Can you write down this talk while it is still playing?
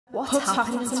What's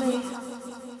happening to me?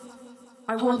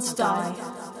 I want to die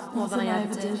more than I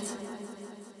ever did.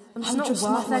 I'm just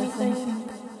not worth anything.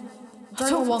 I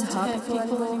don't want to hurt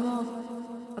people anymore.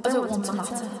 I don't want to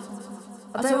matter.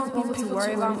 I don't want people to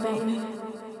worry about me.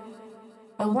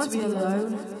 I want to be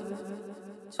alone.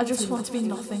 I just want to be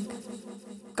nothing.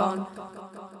 Gone.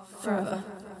 Forever.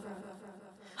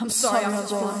 I'm sorry I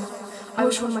was born. I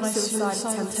wish one of my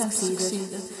suicide attempts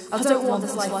succeeded. I don't want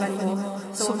this life anymore.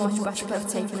 Someone much better could have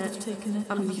taken it.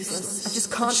 I'm useless. I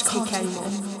just can't take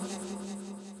anymore.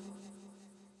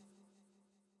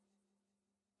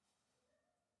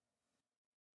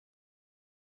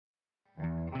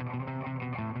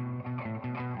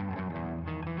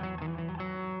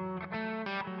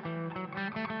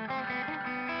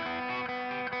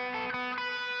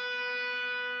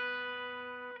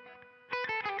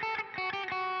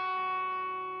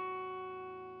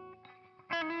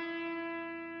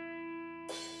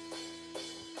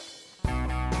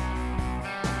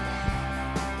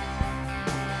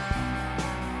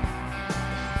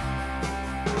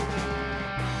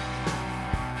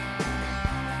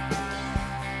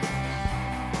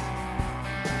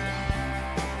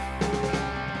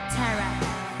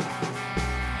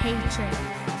 Hatred,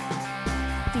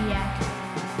 fear,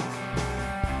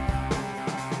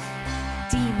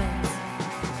 demons,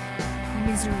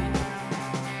 misery,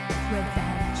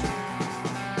 revenge.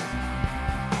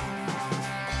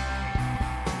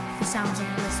 The sounds of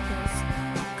whispers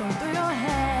going through your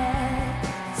head,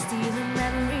 stealing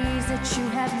memories that you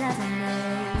have never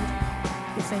made.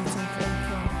 Your faith's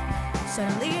unfaithful,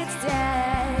 suddenly it's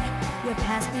dead. Your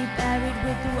past be buried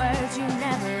with the words you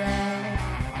never read.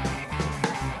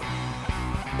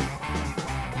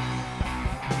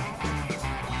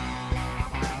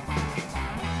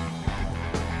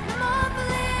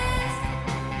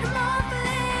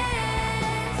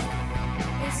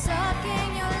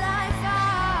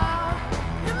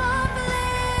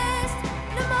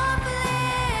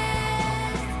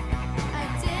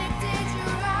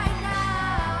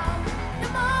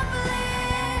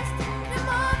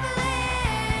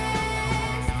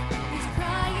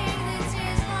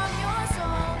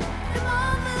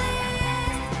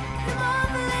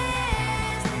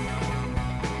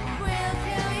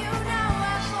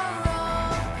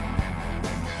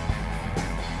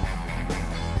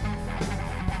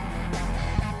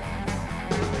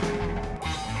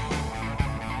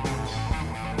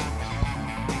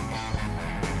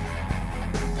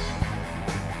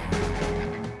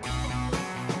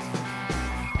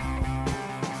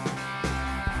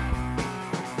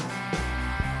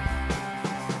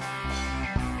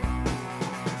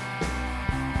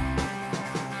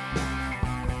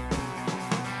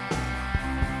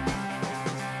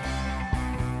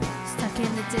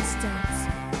 In the distance,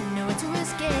 nowhere to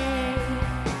escape,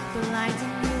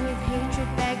 blinding you with hatred,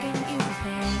 begging you for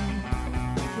pain.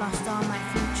 Lost all my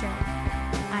future,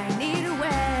 I need a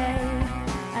way.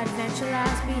 Adventure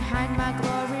lies behind my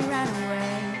glory, ran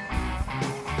away.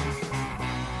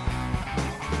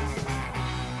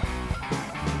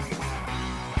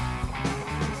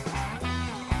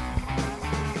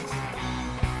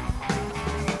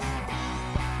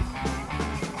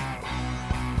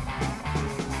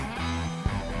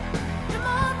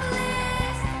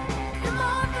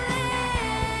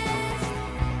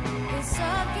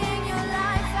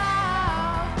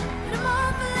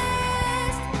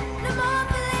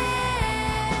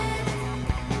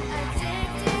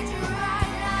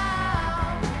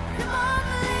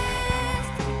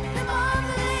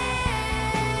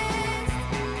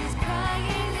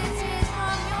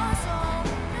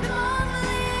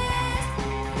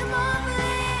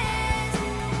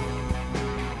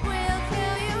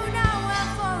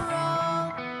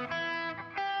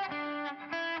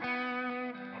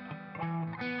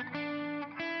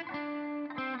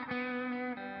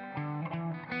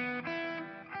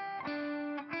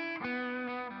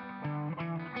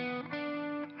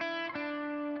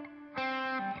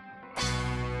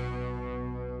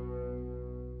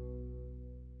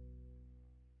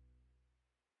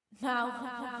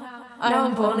 Now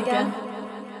I'm born again.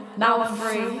 Now I'm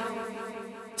free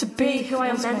to be who I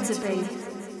am meant to be.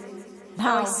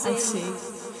 Now I see.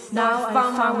 Now I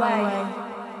found my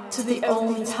way to the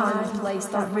only time and place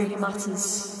that really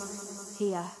matters.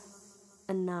 Here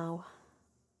and now.